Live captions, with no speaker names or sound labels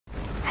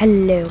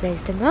Hello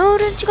guys, तो मैं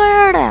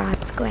हूं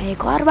आपको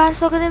एक और बार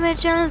स्वागत है मेरे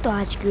चैनल। तो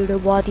आज की वीडियो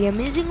बहुत ही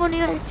अमेजिंग होने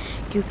वाली है,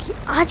 क्योंकि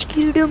आज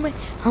की वीडियो में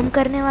हम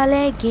करने वाले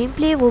हैं गेम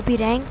प्ले, वो भी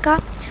रैंक का,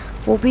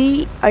 वो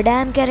भी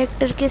अडैम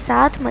कैरेक्टर के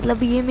साथ।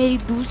 मतलब ये मेरी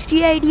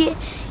दूसरी आईडी है,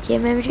 ये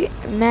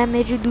मैं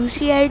मेरी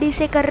दूसरी आईडी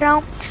से कर रहा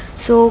हूँ।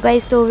 सो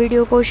गाइस, तो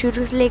वीडियो को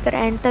शुरू से लेकर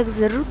एंड तक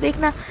ज़रूर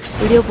देखना,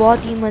 वीडियो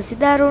बहुत ही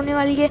मज़ेदार होने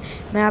वाली है।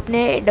 मैं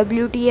अपने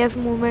WTF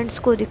मूवमेंट्स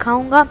को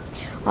दिखाऊँगा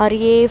और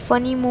ये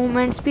फ़नी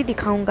मूवमेंट्स भी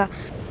दिखाऊँगा।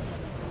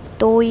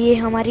 तो ये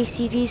हमारी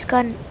सीरीज़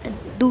का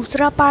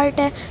दूसरा पार्ट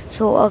है।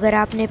 सो अगर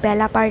आपने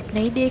पहला पार्ट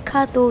नहीं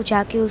देखा तो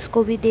जाके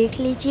उसको भी देख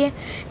लीजिए।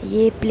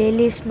 ये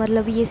प्लेलिस्ट,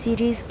 मतलब ये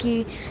सीरीज़ की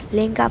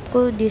लिंक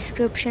आपको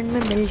डिस्क्रिप्शन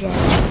में मिल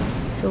जाएगा,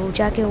 सो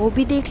जाके वो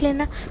भी देख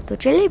लेना। तो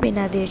चलिए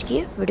बिना देर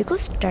किए वीडियो को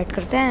स्टार्ट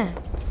करते हैं।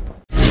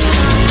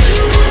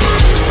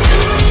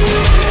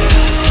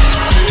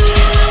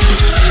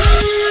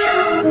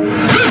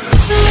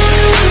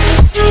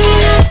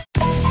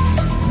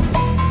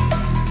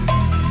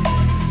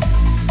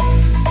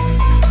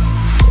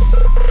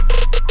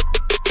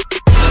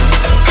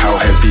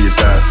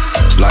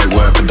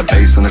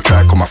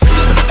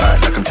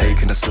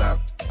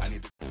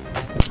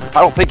 I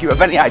don't think you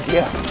have any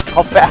idea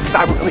how fast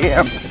I really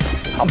am.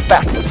 I'm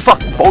fast as fuck,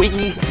 boy.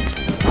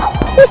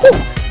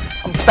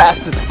 I'm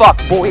fast as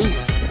fuck, boy.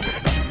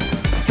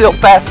 Still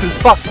fast as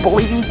fuck,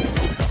 boy.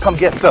 Come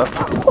get some.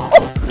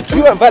 Do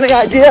you have any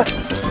idea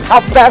how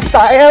fast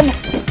I am?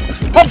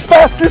 I'm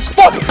fast as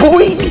fuck,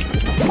 boy.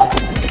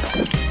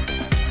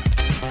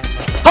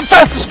 I'm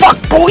fast as fuck,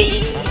 boy.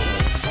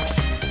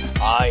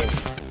 I'm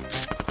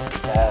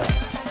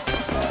fast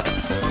as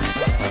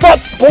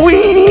fuck, boy.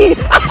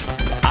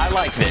 I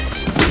like this.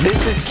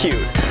 This is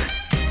cute.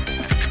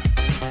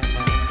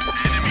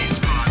 Enemy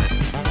spotted.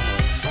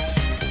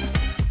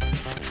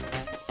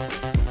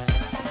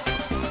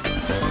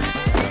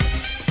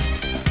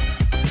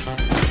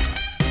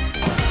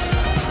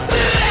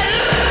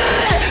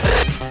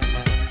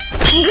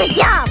 Good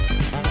job.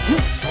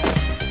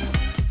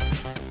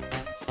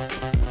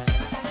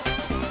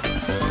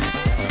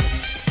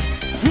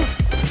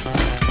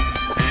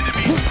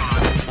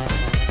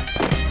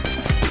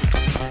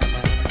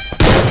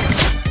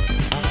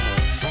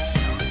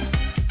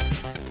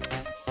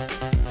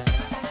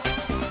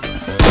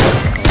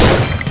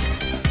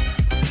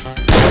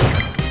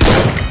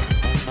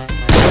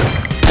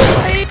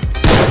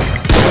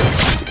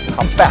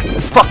 I'm fast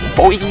as fuck,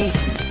 boy.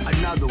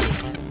 Another one.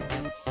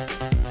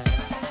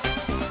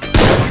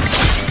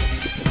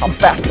 I'm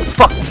fast as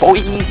fuck, boy.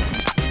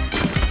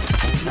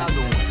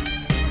 Another one.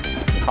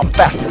 I'm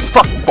fast as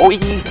fuck, boy.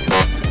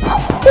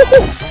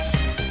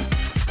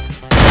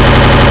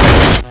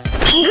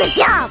 Good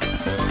job.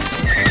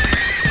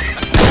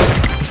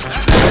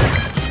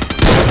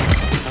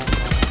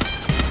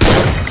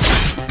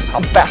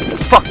 I'm fast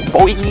as fuck,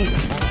 boy.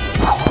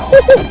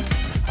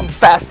 I'm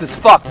fast as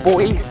fuck,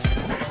 boy.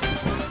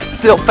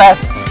 Still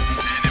fast.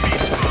 Enemy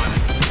spotted.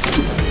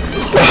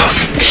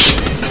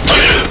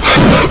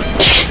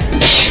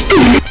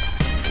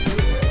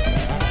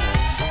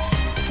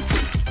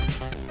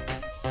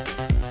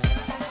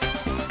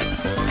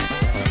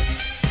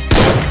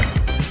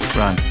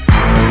 Run.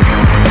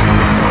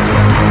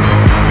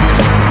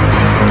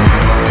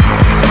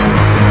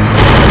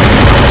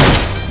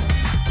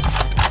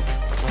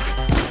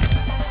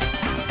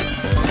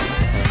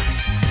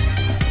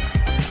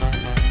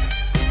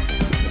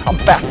 I'm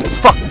fast as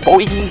fuck,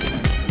 boy.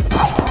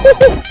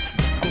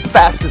 I'm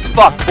fast as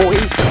fuck, boy.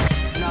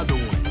 Another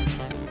one.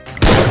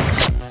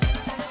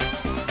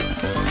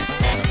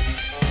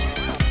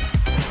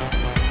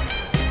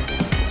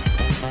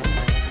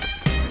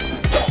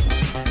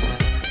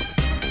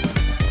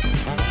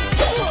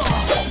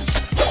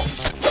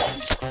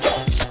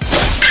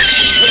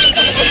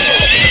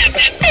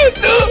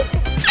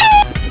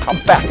 I'm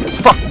fast as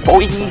fuck,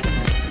 boy.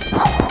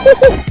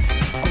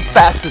 I'm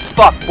fast as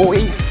fuck,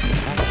 boy.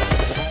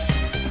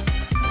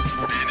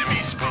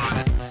 Enemy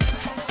spotted.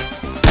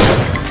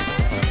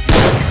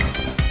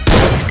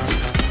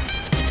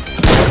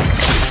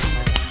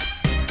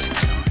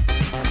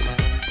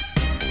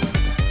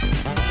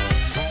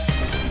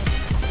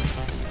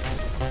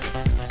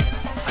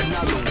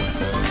 Another one.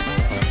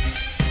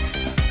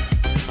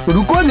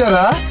 रुको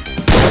जरा,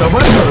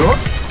 सबर करो।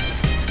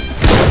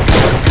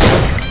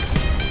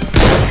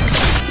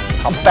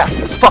 I'm fast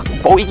as fuck,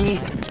 boy.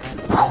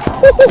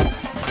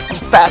 I'm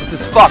fast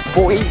as fuck,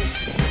 boy.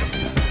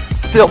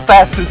 Still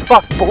fast as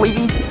fuck, boy.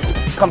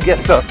 Come get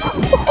some.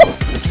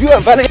 Do you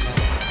have any?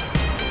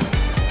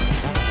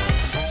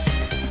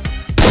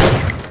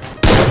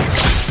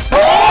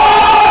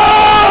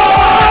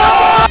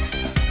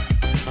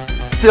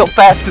 Still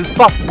fast as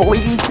fuck, boy.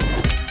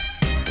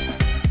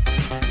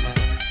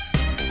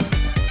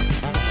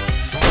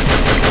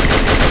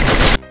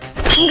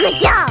 Good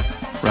job.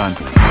 Run.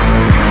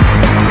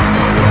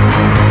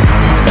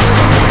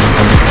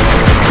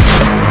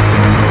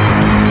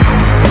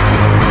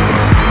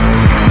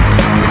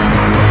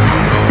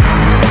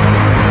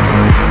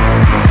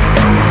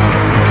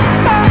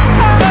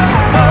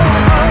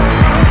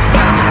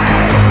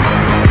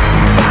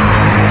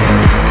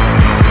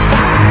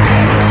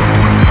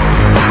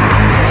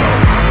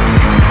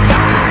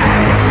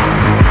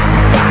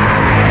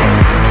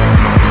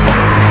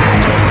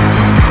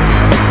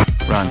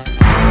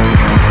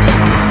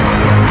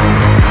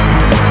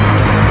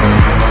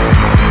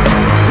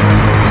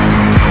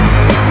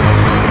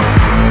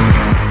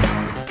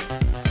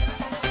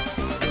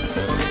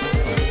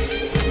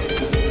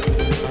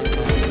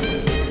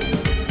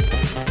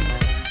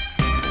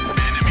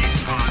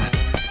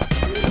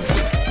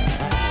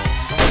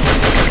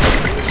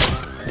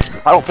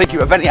 I don't think you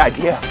have any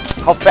idea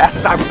how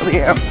fast I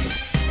really am.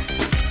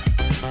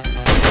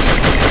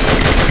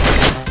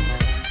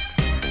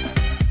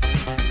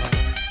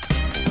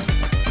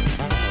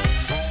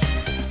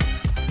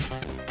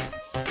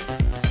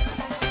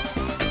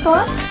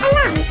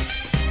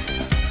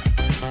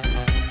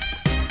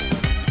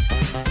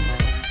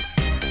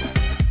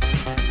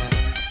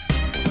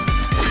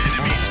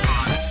 Enemy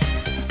spotted.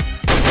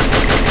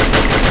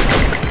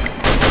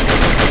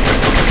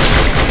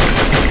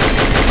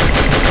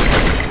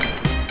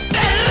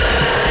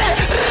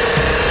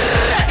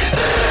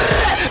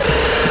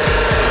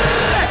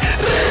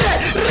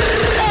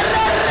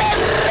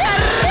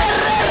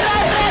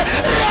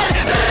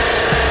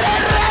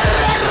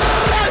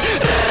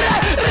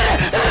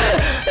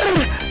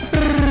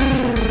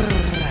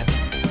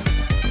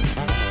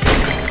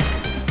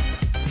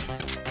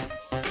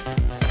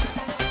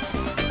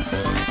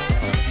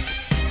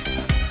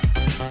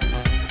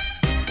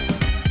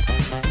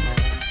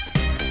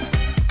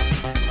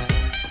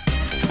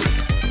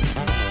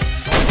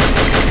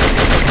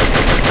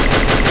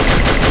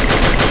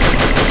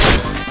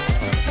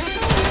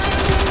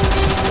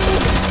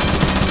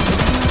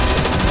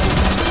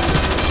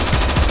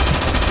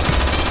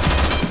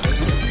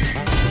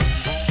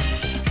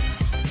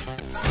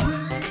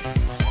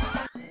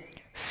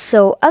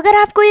 अगर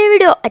आपको ये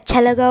video अच्छा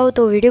लगा हो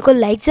तो video को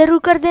like ज़रूर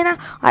कर देना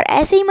और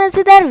ऐसे ही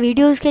मज़ेदार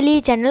वीडियोस के लिए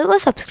चैनल को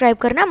सब्सक्राइब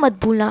करना मत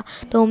भूलना।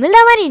 तो मिलता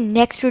है हमारी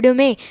नेक्स्ट वीडियो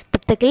में, तब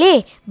तक के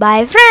लिए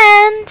बाय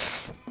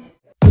फ्रेंड्स।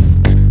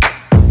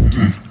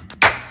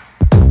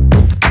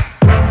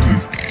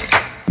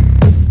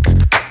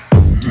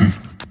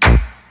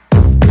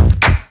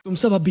 तुम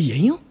सब अभी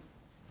यही हो?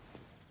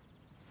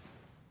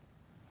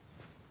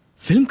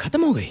 फिल्म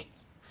खत्म हो गई?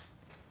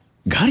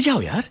 घर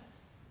जाओ यार।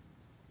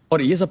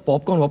 और ये सब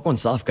पॉपकॉर्न वॉपकॉर्न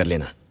साफ कर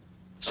लेना।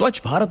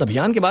 स्वच्छ भारत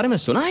अभियान के बारे में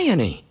सुना है या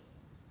नहीं?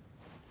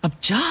 अब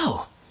जाओ।